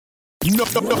No one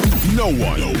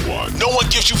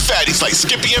gives you fatties like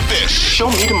Skippy and Bish.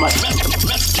 Show me the money.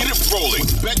 Let's get it rolling.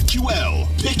 BetQL,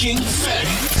 picking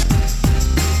fatties.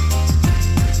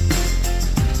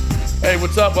 Hey,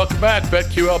 what's up? Welcome back.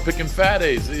 BetQL Picking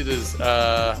Fatties. It is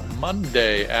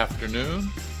Monday afternoon,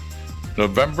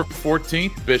 November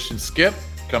 14th. Bish and Skip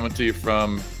coming to you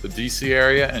from the D.C.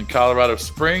 area and Colorado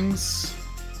Springs.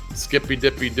 Skippy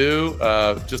Dippy Doo.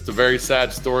 Just a very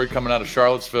sad story coming out of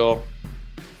Charlottesville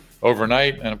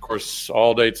overnight, and of course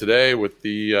all day today with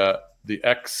the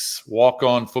ex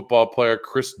walk-on football player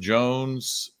Chris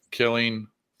Jones killing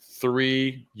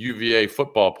 3 UVA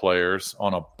football players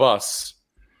on a bus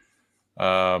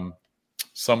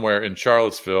somewhere in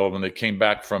Charlottesville when they came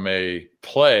back from a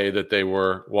play that they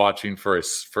were watching for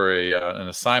an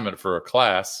assignment for a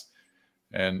class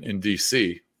and in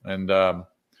DC. And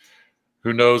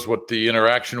who knows what the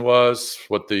interaction was,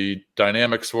 what the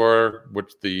dynamics were,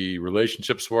 what the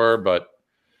relationships were, but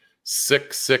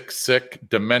sick,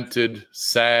 demented,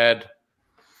 sad,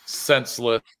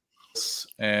 senseless,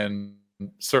 and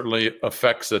certainly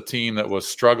affects a team that was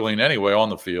struggling anyway on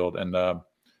the field. And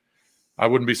I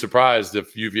wouldn't be surprised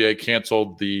if UVA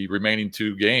canceled the remaining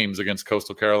 2 games against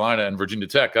Coastal Carolina and Virginia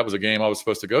Tech. That was a game I was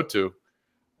supposed to go to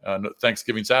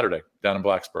Thanksgiving Saturday down in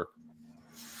Blacksburg.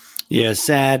 Yeah,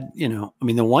 sad. You know, I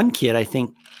mean, the one kid I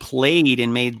think played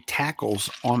and made tackles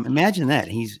on. Imagine that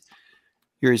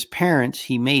you're his parents.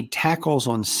 He made tackles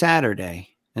on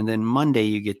Saturday, and then Monday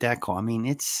you get that call. I mean,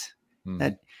 it's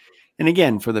that. And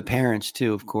again, for the parents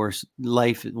too, of course,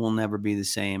 life will never be the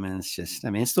same. And it's just, I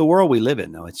mean, it's the world we live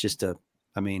in, though. It's just it's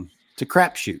a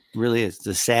crapshoot. It really is. It's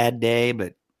a sad day,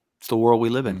 but it's the world we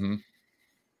live in. Mm-hmm.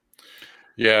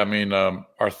 Yeah, I mean,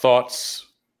 our thoughts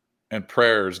and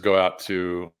prayers go out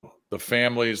to the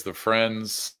families, the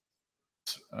friends,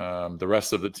 the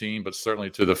rest of the team, but certainly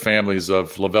to the families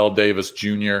of Lavelle Davis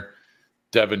Jr.,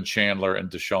 Devin Chandler, and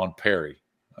Deshaun Perry.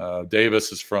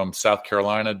 Davis is from South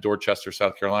Carolina, Dorchester,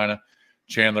 South Carolina.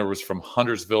 Chandler was from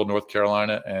Huntersville, North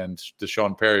Carolina, and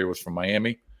Deshaun Perry was from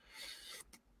Miami.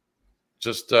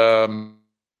 Just, I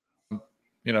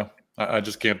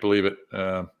just can't believe it.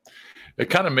 It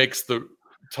kind of makes the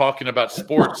talking about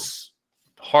sports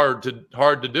hard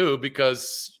to do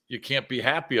because you can't be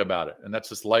happy about it. And that's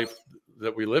just life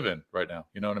that we live in right now.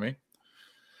 You know what I mean?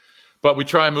 But we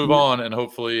try and move on, and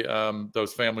hopefully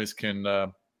those families can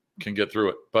get through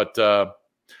it. But all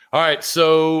right.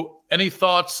 So any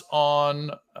thoughts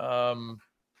on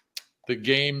the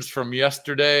games from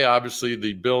yesterday? Obviously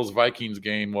the Bills-Vikings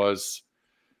game was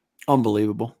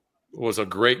unbelievable. Was a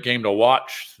great game to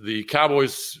watch. The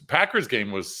Cowboys-Packers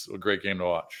game was a great game to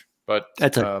watch. But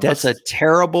that's a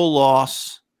terrible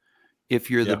loss. If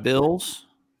you're the Bills,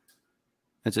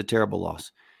 that's a terrible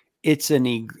loss. It's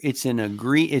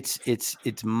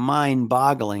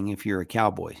mind-boggling if you're a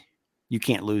Cowboy. You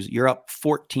can't lose. You're up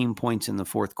 14 points in the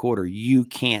fourth quarter. You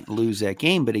can't lose that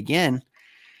game. But again,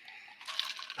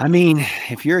 I mean,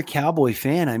 if you're a Cowboy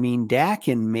fan, I mean, Dak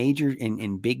in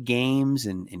big games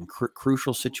and in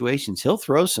crucial situations, he'll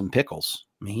throw some pickles.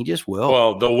 I mean, he just will.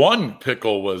 Well, the one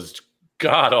pickle was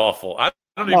god awful. I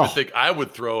don't even think I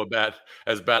would throw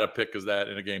as bad a pick as that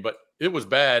in a game, but it was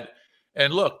bad.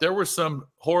 And look, there were some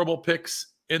horrible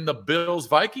picks in the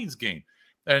Bills-Vikings game.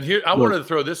 And here, I wanted to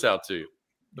throw this out to you.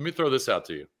 Let me throw this out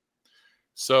to you.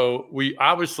 So we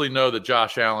obviously know that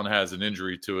Josh Allen has an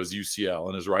injury to his UCL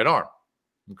in his right arm.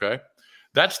 Okay.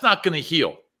 That's not going to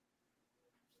heal.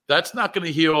 That's not going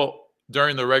to heal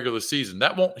during the regular season.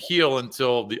 That won't heal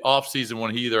until the offseason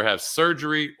when he either has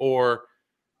surgery or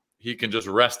he can just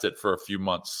rest it for a few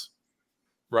months.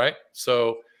 Right?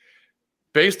 So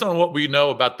based on what we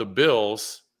know about the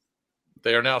Bills,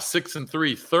 they are now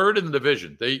 6-3, third in the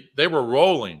division. They were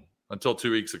rolling until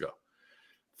 2 weeks ago.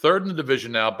 Third in the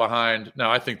division now behind. Now,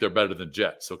 I think they're better than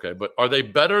Jets, okay? But are they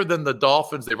better than the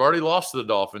Dolphins? They've already lost to the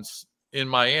Dolphins in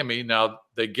Miami. Now,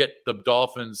 they get the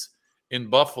Dolphins in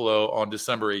Buffalo on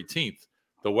December 18th.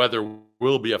 The weather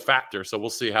will be a factor, so we'll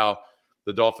see how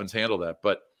the Dolphins handle that.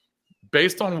 But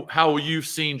based on how you've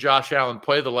seen Josh Allen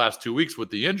play the last 2 weeks with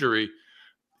the injury,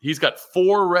 he's got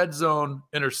 4 red zone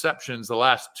interceptions the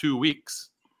last 2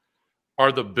 weeks.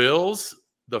 Are the Bills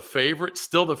the favorite,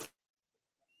 still the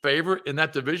favorite in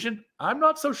that division? I'm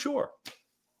not so sure.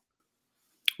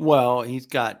 Well, he's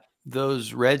got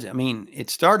those reds. I mean,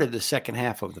 it started the second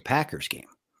half of the Packers game.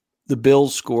 The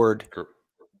Bills scored.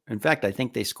 In fact, I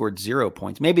think they scored 0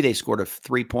 points. Maybe they scored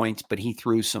 3 points, but he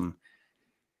threw some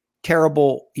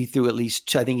terrible. He threw at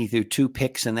least, I think he threw 2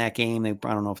 picks in that game. I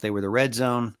don't know if they were the red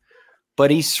zone, but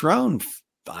he's thrown,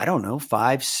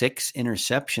 5-6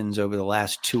 interceptions over the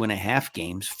last 2.5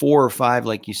 games, 4 or 5,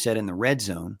 like you said, in the red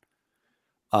zone.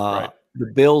 Right.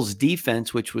 The Bills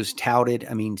defense, which was touted,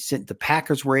 I mean, the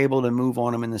Packers were able to move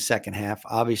on them in the second half.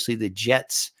 Obviously, the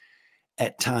Jets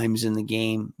at times in the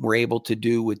game were able to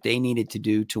do what they needed to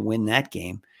do to win that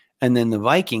game. And then the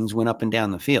Vikings went up and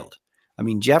down the field. I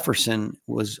mean, Jefferson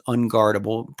was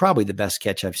unguardable, probably the best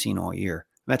catch I've seen all year.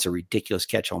 That's a ridiculous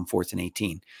catch on 4th and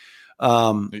 18.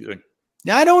 I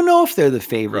don't know if they're the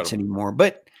favorites anymore,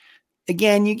 but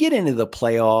again, you get into the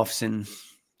playoffs, and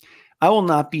I will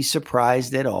not be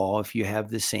surprised at all if you have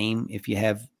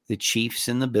the Chiefs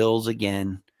and the Bills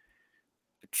again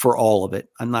for all of it.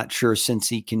 I'm not sure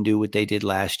Cincy can do what they did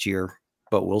last year,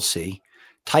 but we'll see.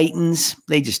 Titans,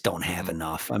 they just don't have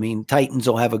enough. I mean, Titans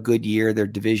will have a good year. Their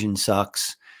division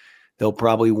sucks. They'll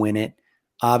probably win it.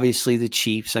 Obviously, the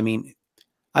Chiefs. I mean,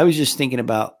 I was just thinking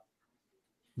about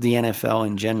the NFL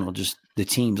in general, just the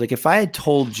teams. Like if I had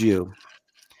told you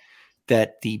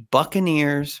that the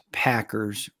Buccaneers,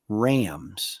 Packers,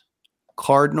 Rams,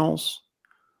 Cardinals,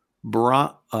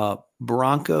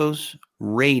 Broncos,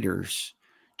 Raiders,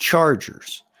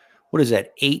 Chargers, what is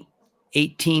that?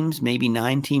 Eight teams, maybe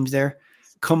 9 teams there,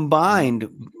 combined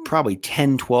probably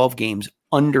 10, 12 games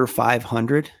under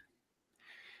 500.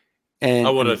 And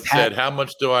I would have said, how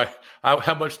much do I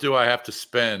have to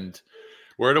spend?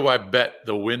 Where do I bet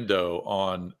the window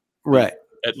on right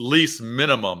at least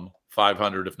minimum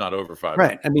 500, if not over 500?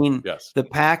 Right. I mean, yes.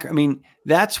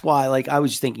 That's why, like, I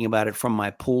was thinking about it from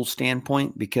my pool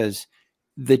standpoint, because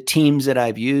the teams that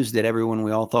I've used that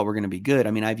we all thought were going to be good.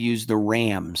 I mean, I've used the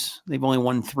Rams. They've only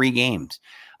won 3 games.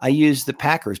 I used the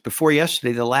Packers. Before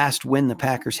yesterday, the last win the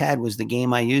Packers had was the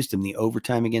game I used them, the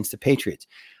overtime against the Patriots.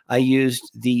 I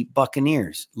used the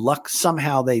Buccaneers.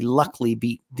 Somehow they luckily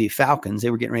beat the Falcons.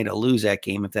 They were getting ready to lose that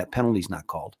game if that penalty's not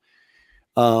called.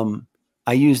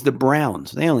 I used the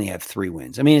Browns. They only have 3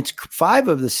 wins. I mean, it's 5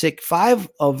 of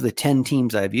the 10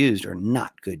 teams I've used are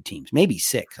not good teams, maybe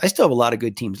 6. I still have a lot of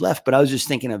good teams left, but I was just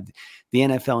thinking of the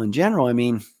NFL in general. I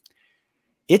mean,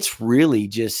 it's really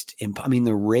just,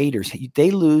 the Raiders,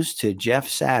 they lose to Jeff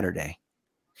Saturday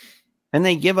and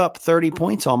they give up 30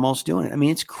 points almost doing it. I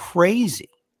mean, it's crazy.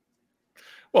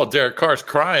 Well, Derek Carr's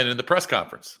crying in the press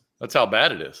conference. That's how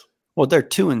bad it is. Well, they're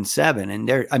 2-7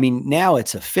 and now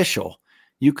it's official.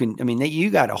 You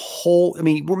got a whole,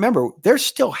 remember, there's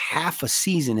still half a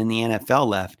season in the NFL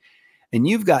left, and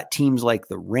you've got teams like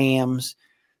the Rams,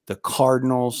 the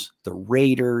Cardinals, the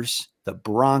Raiders, the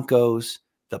Broncos,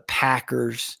 the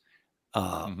Packers,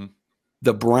 the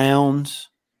Browns.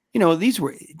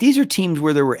 These are teams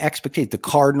where there were expectations. The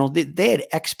Cardinals, they had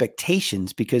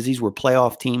expectations because these were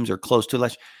playoff teams or close to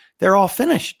less. They're all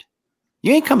finished.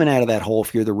 You ain't coming out of that hole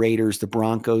if you're the Raiders, the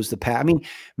Broncos, the Packers.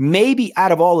 Maybe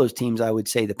out of all those teams, I would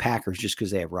say the Packers just because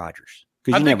they have Rodgers.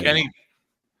 I think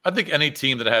any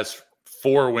team that has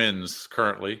 4 wins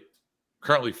currently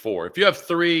 4. If you have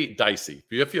 3, dicey.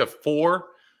 If you have 4,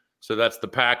 so that's the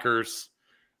Packers,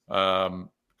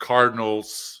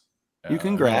 Cardinals. You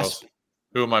can grasp.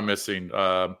 Who am I missing?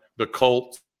 The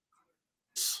Colts.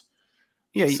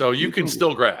 Yeah, so you can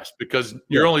still grasp because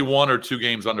you're only 1 or 2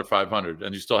 games under 500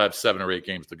 and you still have 7 or 8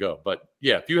 games to go. But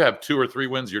yeah, if you have 2 or 3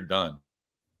 wins, you're done.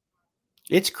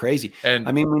 It's crazy. And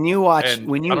when you watch, I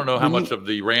don't know how much of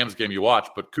the Rams game you watch,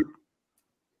 but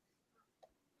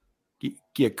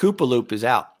Koopa Loop is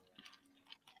out.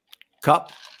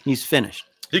 Kupp, he's finished.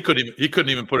 He couldn't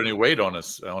even put any weight on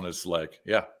his leg.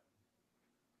 Yeah.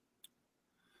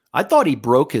 I thought he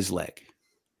broke his leg.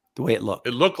 The way it looked.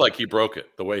 It looked like he broke it,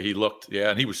 the way he looked. Yeah,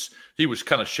 and he was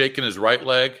kind of shaking his right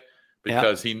leg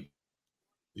because he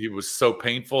was so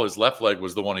painful. His left leg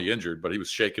was the one he injured, but he was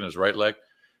shaking his right leg.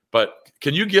 But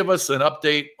can you give us an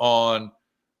update on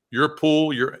your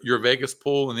pool, your Vegas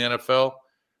pool in the NFL?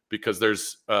 Because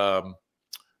there's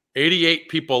 88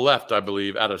 people left, I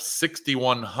believe, out of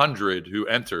 6,100 who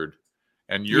entered.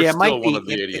 And you're still one of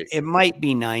the 88. It might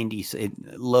be 90s,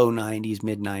 low 90s,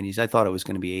 mid 90s. I thought it was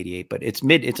going to be 88, but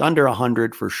it's under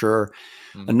 100 for sure.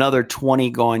 Mm-hmm. Another 20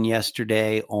 gone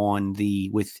yesterday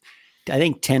with I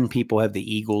think 10 people have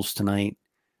the Eagles tonight.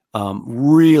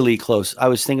 Really close. I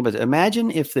was thinking about it. Imagine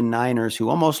if the Niners, who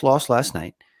almost lost last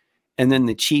night, and then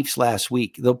the Chiefs last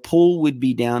week, the pool would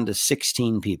be down to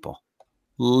 16 people.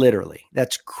 Literally.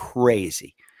 That's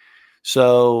crazy.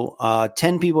 So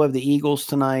 10 people have the Eagles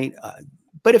tonight.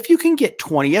 But if you can get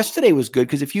 20, yesterday was good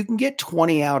because if you can get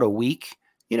 20 out a week,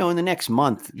 in the next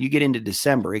month, you get into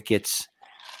December, it gets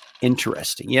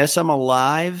interesting. Yes, I'm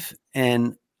alive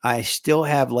and I still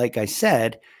have, like I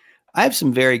said, I have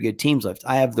some very good teams left.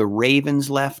 I have the Ravens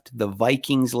left, the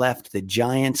Vikings left, the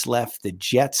Giants left, the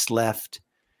Jets left.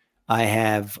 I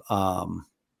have,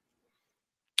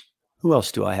 who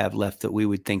else do I have left that we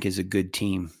would think is a good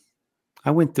team?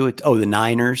 I went through it. Oh, the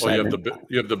Niners. Oh,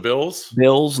 you have the Bills?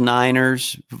 Bills,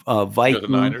 Niners, Vikings. The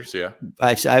Niners, yeah.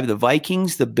 I have the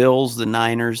Vikings, the Bills, the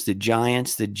Niners, the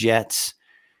Giants, the Jets.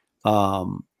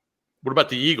 What about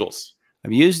the Eagles?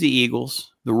 I've used the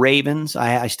Eagles, the Ravens.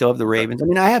 I still have the Ravens. I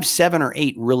mean, I have 7 or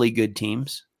 8 really good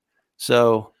teams.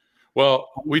 So, well,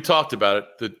 we talked about it.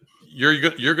 That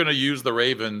you're going to use the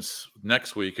Ravens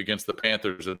next week against the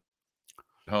Panthers at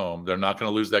home. They're not going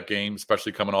to lose that game,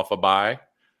 especially coming off a bye.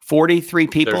 43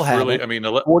 people have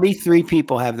it. 43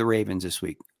 people have the Ravens this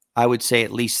week. I would say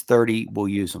at least 30 will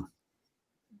use them.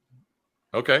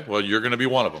 Okay, well, you're going to be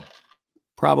one of them.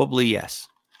 Probably yes.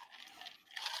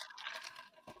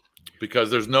 Because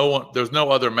there's no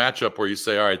other matchup where you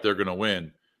say, all right, they're going to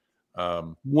win.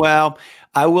 Well,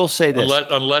 I will say this.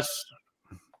 Unless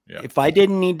if I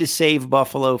didn't need to save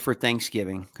Buffalo for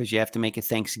Thanksgiving, because you have to make a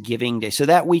Thanksgiving day. So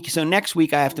next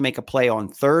week I have to make a play on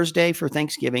Thursday for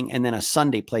Thanksgiving and then a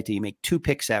Sunday play till you make 2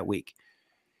 picks that week.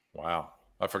 Wow.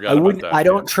 I forgot about that.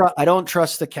 I don't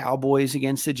trust the Cowboys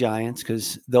against the Giants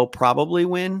because they'll probably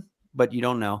win, but you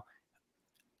don't know.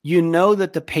 You know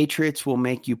that the Patriots will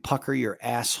make you pucker your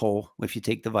asshole if you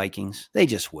take the Vikings. They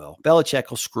just will. Belichick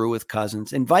will screw with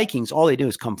Cousins. And Vikings, all they do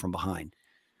is come from behind.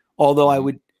 Although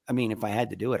if I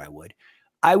had to do it, I would.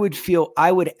 I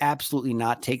would absolutely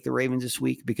not take the Ravens this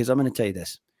week because I'm going to tell you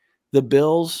this. The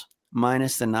Bills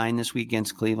minus the 9 this week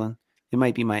against Cleveland, it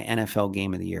might be my NFL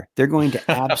game of the year. They're going to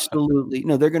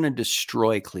they're going to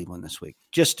destroy Cleveland this week.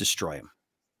 Just destroy them.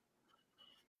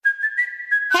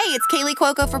 Hey, it's Kaylee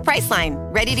Cuoco for Priceline.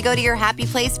 Ready to go to your happy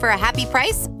place for a happy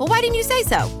price? Well, why didn't you say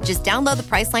so? Just download the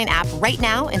Priceline app right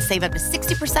now and save up to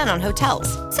 60% on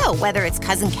hotels. So whether it's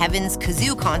Cousin Kevin's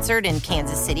Kazoo Concert in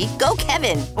Kansas City, go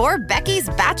Kevin, or Becky's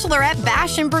Bachelorette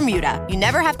Bash in Bermuda, you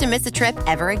never have to miss a trip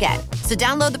ever again. So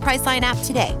download the Priceline app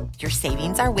today. Your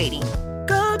savings are waiting.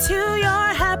 Go to your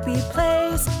happy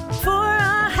place for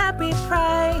a happy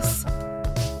price.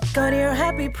 Go to your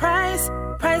happy price,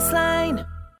 Priceline.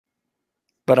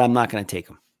 But I'm not going to take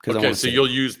them. Okay, so you'll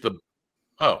use so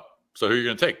who are you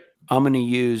going to take? I'm going to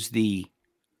use the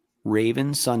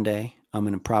Ravens Sunday. I'm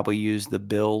going to probably use the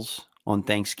Bills on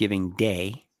Thanksgiving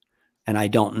Day. And I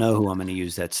don't know who I'm going to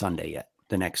use that Sunday yet,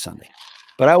 the next Sunday.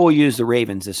 But I will use the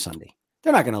Ravens this Sunday.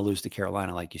 They're not going to lose to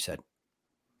Carolina, like you said.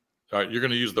 All right, you're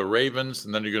going to use the Ravens,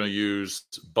 and then you're going to use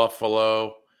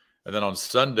Buffalo. And then on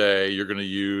Sunday, you're going to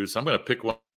use – I'm going to pick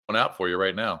one out for you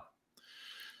right now.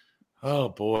 Oh,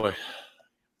 boy.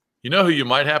 You know who you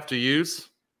might have to use?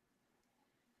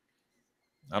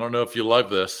 I don't know if you love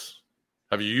this.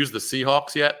 Have you used the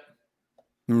Seahawks yet?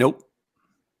 Nope.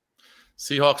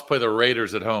 Seahawks play the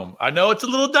Raiders at home. I know it's a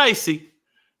little dicey,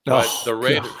 but the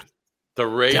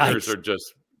Raiders are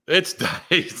just – it's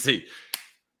dicey.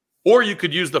 Or you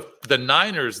could use the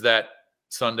Niners that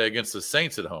Sunday against the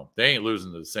Saints at home. They ain't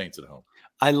losing to the Saints at home.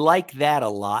 I like that a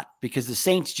lot because the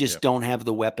Saints just don't have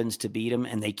the weapons to beat them,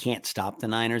 and they can't stop the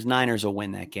Niners. Niners will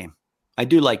win that game. I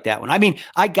do like that one. I mean,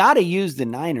 I got to use the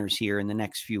Niners here in the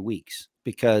next few weeks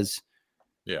because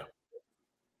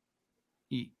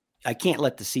I can't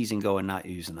let the season go and not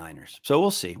use the Niners. So we'll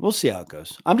see. We'll see how it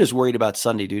goes. I'm just worried about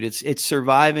Sunday, dude. It's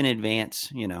survive in advance.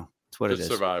 You know, it's what it is.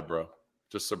 Survive, bro.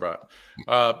 Just survive.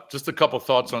 Just a couple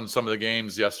thoughts on some of the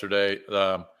games yesterday.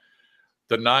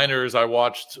 The Niners, I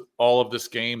watched all of this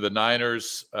game. The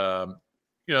Niners,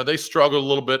 they struggled a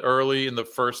little bit early in the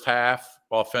first half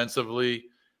offensively,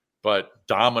 but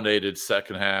dominated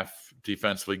second half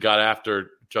defensively, got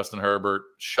after Justin Herbert,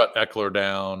 shut Eckler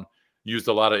down, used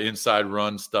a lot of inside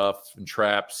run stuff and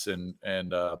traps and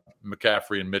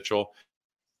McCaffrey and Mitchell.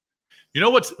 You know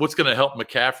what's going to help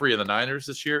McCaffrey and the Niners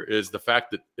this year is the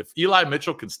fact that if Eli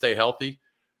Mitchell can stay healthy,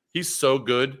 he's so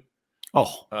good.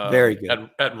 Oh, very good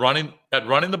at running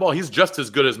the ball. He's just as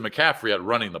good as McCaffrey at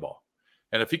running the ball.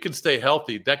 And if he can stay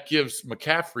healthy, that gives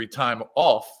McCaffrey time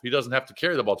off. He doesn't have to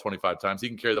carry the ball 25 times. He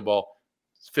can carry the ball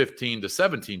 15 to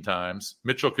 17 times.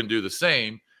 Mitchell can do the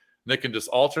same. And they can just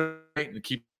alternate and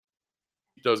keep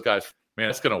those guys. Man,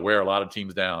 it's going to wear a lot of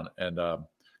teams down. And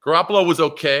Garoppolo was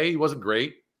okay. He wasn't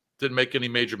great. Didn't make any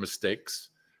major mistakes.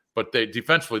 But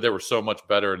defensively, they were so much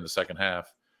better in the second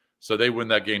half. So they win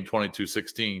that game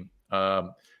 22-16.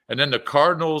 And then the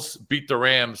Cardinals beat the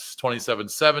Rams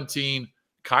 27-17.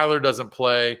 Kyler doesn't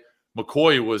play.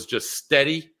 McCoy was just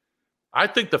steady. I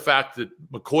think the fact that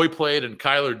McCoy played and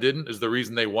Kyler didn't is the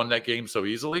reason they won that game so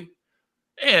easily.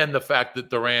 And the fact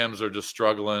that the Rams are just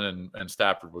struggling and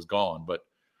Stafford was gone. But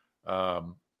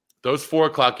those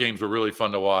 4:00 games were really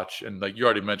fun to watch. And like you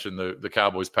already mentioned, the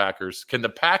Cowboys-Packers. Can the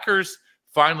Packers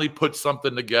finally put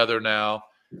something together now?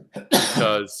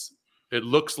 Because it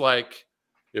looks like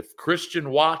if Christian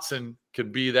Watson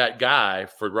can be that guy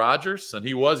for Rodgers, and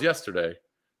he was yesterday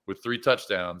with 3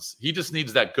 touchdowns, he just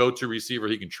needs that go-to receiver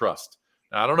he can trust.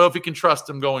 Now, I don't know if he can trust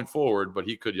him going forward, but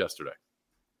he could yesterday.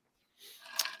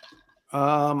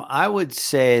 I would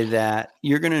say that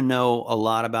you're going to know a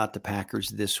lot about the Packers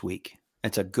this week.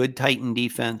 It's a good Titan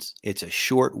defense. It's a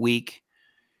short week.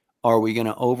 Are we going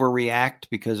to overreact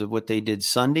because of what they did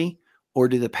Sunday, or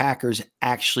do the Packers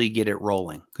actually get it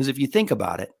rolling? Because if you think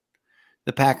about it,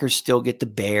 the Packers still get the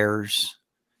Bears.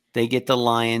 They get the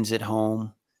Lions at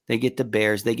home. They get the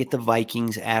Bears. They get the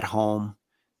Vikings at home.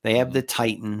 They have the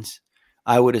Titans.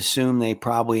 I would assume they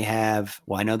probably have,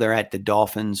 I know they're at the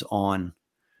Dolphins on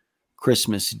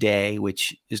Christmas Day,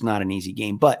 which is not an easy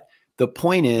game. But the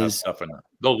point is,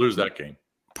 they'll lose that game.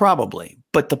 Probably.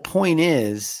 But the point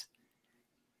is,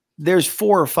 there's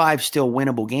 4 or 5 still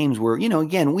winnable games where,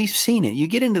 again, we've seen it. You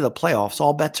get into the playoffs,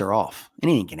 all bets are off.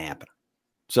 Anything can happen.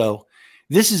 So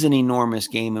this is an enormous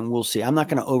game, and we'll see. I'm not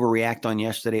going to overreact on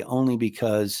yesterday only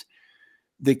because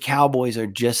the Cowboys are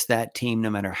just that team. No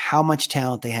matter how much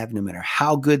talent they have, no matter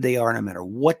how good they are, no matter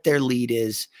what their lead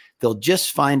is, they'll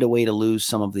just find a way to lose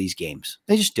some of these games.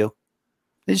 They just do.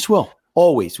 They just will.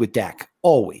 Always with Dak.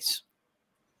 Always.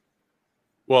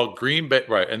 Well, Green Bay,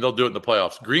 right, and they'll do it in the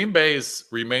playoffs. Green Bay's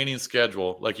remaining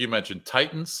schedule, like you mentioned,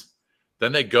 Titans,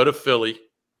 then they go to Philly,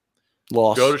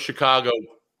 loss. Go to Chicago.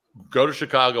 Go to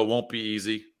Chicago won't be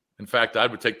easy. In fact, I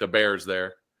would take the Bears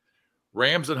there.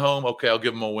 Rams at home, okay, I'll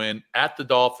give them a win. At the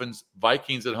Dolphins,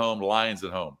 Vikings at home, Lions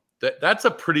at home. That's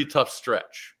a pretty tough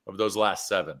stretch of those last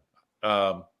 7.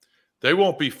 They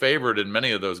won't be favored in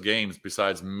many of those games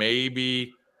besides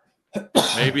maybe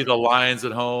the Lions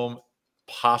at home,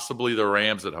 possibly the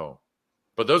Rams at home.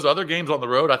 But those other games on the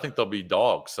road, I think they'll be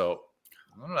dogs. So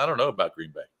I don't know about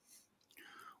Green Bay.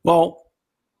 Well,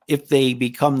 if they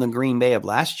become the Green Bay of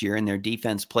last year and their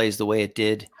defense plays the way it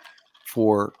did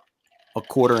for a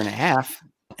quarter and a half,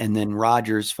 and then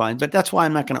Rodgers finds, but that's why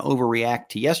I'm not going to overreact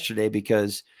to yesterday,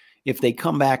 because if they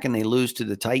come back and they lose to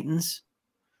the Titans,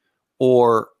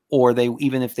 or they,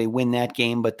 even if they win that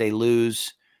game, but they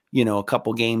lose, a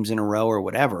couple games in a row or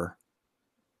whatever,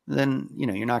 then,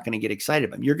 you're not going to get excited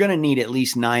about them. You're going to need at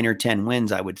least 9 or 10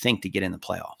 wins, I would think, to get in the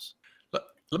playoffs.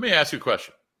 Let me ask you a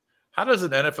question. How does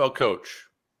an NFL coach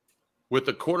with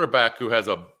a quarterback who has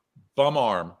a bum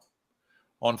arm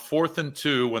on 4th and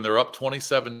 2 when they're up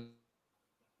 27-17,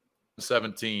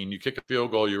 you kick a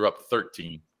field goal, you're up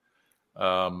 13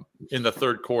 in the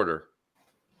third quarter.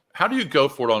 How do you go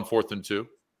for it on 4th and 2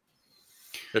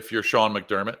 if you're Sean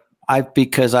McDermott?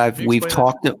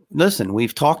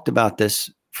 We've talked about this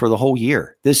for the whole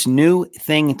year. This new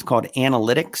thing, it's called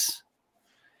analytics.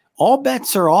 All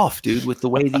bets are off, dude, with the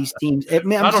way these teams. I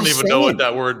don't even know what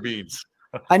that word means.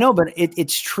 I know, but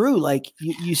it's true. Like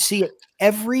you see it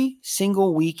every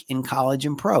single week in college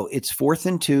and pro. It's 4th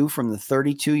and 2 from the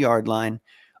 32-yard line.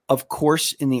 Of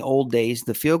course, in the old days,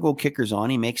 the field goal kicker's on.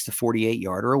 He makes the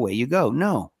 48-yarder. Away you go.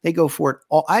 No, they go for it.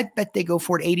 I bet they go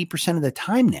for it 80% of the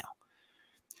time now.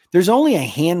 There's only a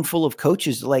handful of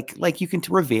coaches like you can.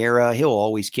 Rivera, he'll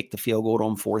always kick the field goal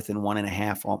on 4th and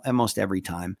 1.5 almost every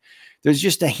time. There's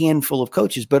just a handful of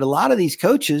coaches, but a lot of these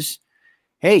coaches,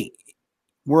 hey,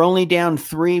 we're only down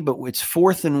 3, but it's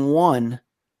 4th and 1,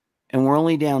 and we're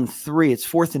only down 3. It's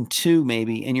 4th and 2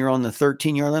 maybe, and you're on the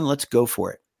 13-yard line. Let's go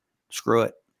for it. Screw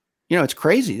it. It's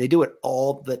crazy. They do it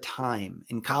all the time,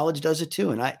 and college does it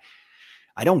too. And I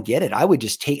don't get it. I would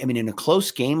just in a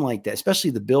close game like that, especially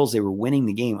the Bills, they were winning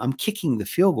the game. I'm kicking the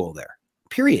field goal there,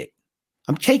 period.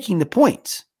 I'm taking the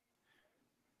points.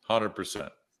 100%.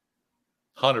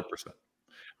 100%.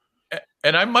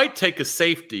 And I might take a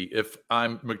safety if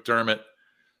I'm McDermott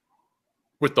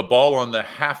with the ball on the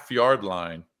half-yard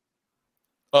line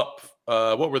up.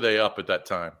 What were they up at that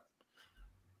time?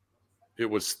 It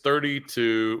was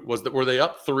 32. Were they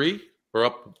up 3 or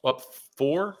up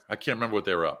 4? I can't remember what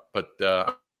they were up. But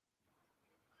I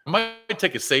might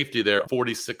take a safety there,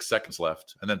 46 seconds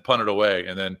left, and then punt it away,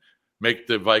 and then make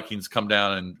the Vikings come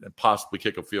down and possibly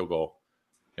kick a field goal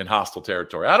in hostile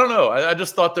territory. I don't know. I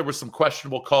just thought there were some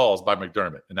questionable calls by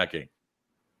McDermott in that game.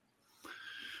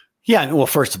 Yeah, well,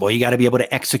 first of all, you got to be able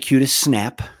to execute a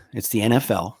snap. It's the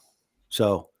NFL.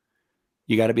 So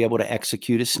you got to be able to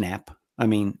execute a snap.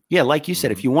 Like you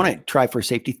said, if you want to try for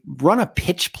safety, run a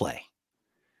pitch play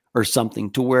or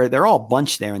something to where they're all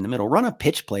bunched there in the middle. Run a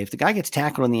pitch play. If the guy gets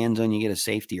tackled in the end zone, you get a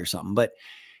safety or something. But,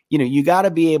 you got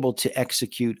to be able to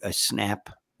execute a snap.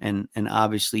 And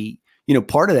obviously,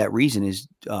 part of that reason is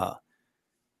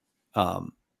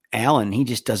Allen, he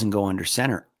just doesn't go under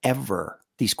center ever.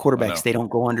 These quarterbacks, they don't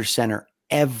go under center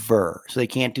ever. So they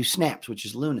can't do snaps, which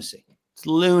is lunacy. It's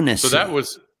lunacy.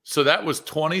 So So that was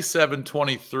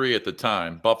 27-23 at the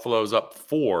time. Buffalo's up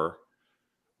 4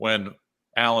 when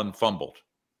Allen fumbled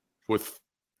with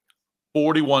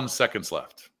 41 seconds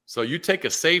left. So you take a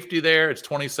safety there. It's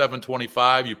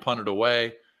 27-25. You punt it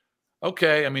away.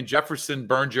 Okay. I mean, Jefferson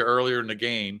burned you earlier in the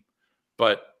game,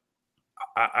 but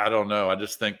I don't know. I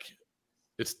just think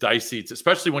it's dicey. It's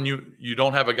especially when you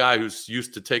don't have a guy who's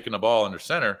used to taking the ball under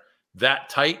center that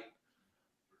tight.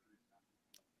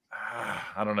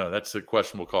 I don't know. That's a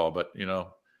questionable call, but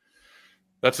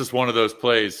that's just one of those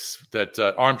plays that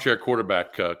armchair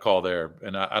quarterback call there.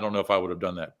 And I don't know if I would have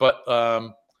done that, but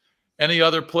any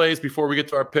other plays before we get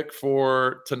to our pick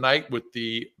for tonight with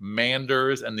the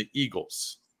Manders and the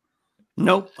Eagles?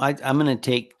 Nope. I'm going to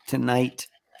take tonight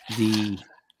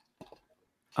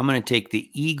I'm going to take the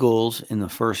Eagles in the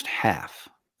first half,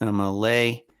 and I'm going to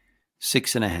lay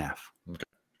 6.5. Okay.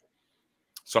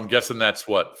 So I'm guessing that's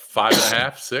what,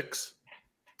 5.5, 6?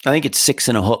 I think it's 6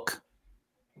 and a hook.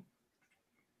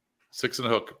 6 and a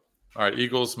hook. All right,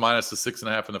 Eagles minus the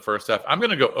 6.5 in the first half. I'm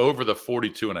going to go over the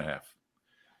 42.5.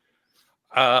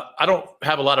 I don't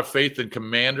have a lot of faith in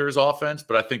Commanders' offense,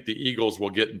 but I think the Eagles will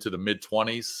get into the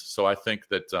mid-20s. So I think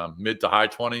that mid to high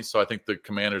 20s. So I think the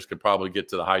Commanders could probably get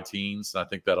to the high teens. And I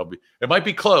think it might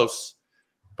be close,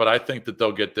 but I think that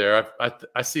they'll get there.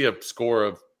 I see a score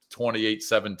of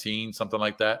 28-17, something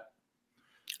like that.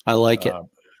 I like it.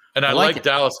 And I like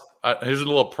Dallas. Here's a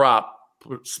little prop,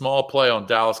 small play on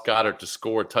Dallas Goedert to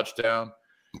score a touchdown,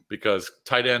 because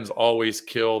tight ends always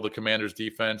kill the Commanders'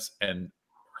 defense, and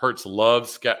Hurts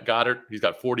loves Goddard. He's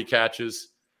got 40 catches,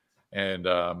 and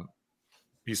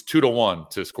he's 2-1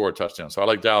 to score a touchdown. So I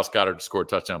like Dallas Goedert to score a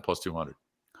touchdown plus 200.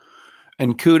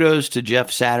 And kudos to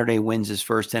Jeff Saturday, wins his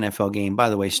first NFL game.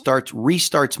 By the way,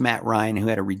 restarts Matt Ryan, who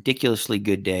had a ridiculously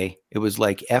good day. It was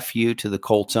like FU to the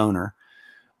Colts owner.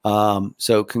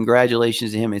 So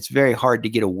congratulations to him. It's very hard to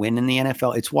get a win in the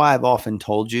NFL. It's why I've often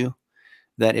told you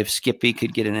that if Skippy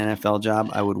could get an NFL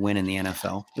job, I would win in the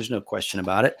NFL. There's no question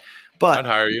about it. But I'd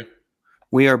hire you.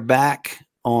 We are back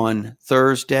on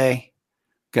Thursday.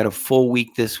 Got a full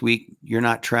week this week. You're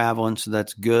not traveling, so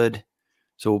that's good.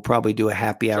 So we'll probably do a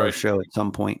happy hour show at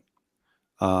some point.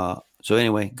 So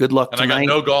anyway, good luck tonight. I got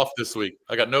no golf this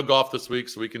week.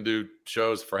 So we can do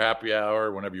shows for happy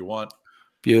hour whenever you want.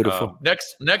 Beautiful.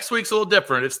 Next week's a little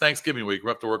different. It's Thanksgiving week. We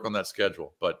have to work on that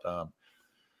schedule. But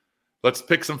let's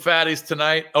pick some fatties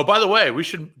tonight. Oh, by the way, we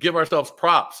should give ourselves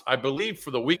props. I believe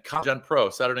for the week Gen Pro,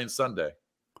 Saturday and Sunday,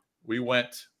 we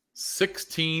went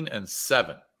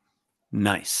 16-7.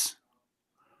 Nice.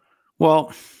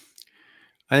 Well,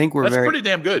 I think that's pretty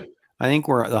damn good. I think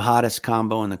we're the hottest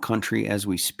combo in the country as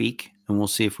we speak, and we'll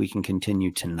see if we can continue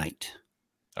tonight.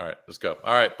 All right, let's go.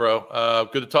 All right, bro.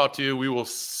 Good to talk to you. We will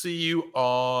see you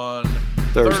on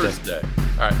Thursday.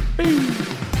 All right.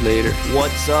 Later.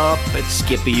 What's up? It's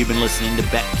Skippy. You've been listening to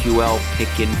BetQL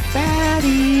Pickin'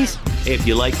 Fatties. Hey, if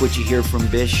you like what you hear from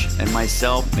Bish and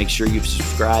myself, make sure you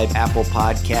subscribe. Apple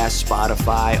Podcasts,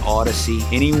 Spotify, Odyssey,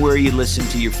 anywhere you listen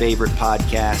to your favorite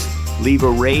podcast. Leave a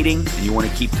rating, and you want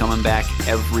to keep coming back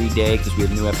every day because we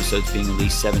have new episodes being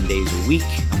released 7 days a week,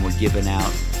 and we're giving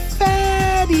out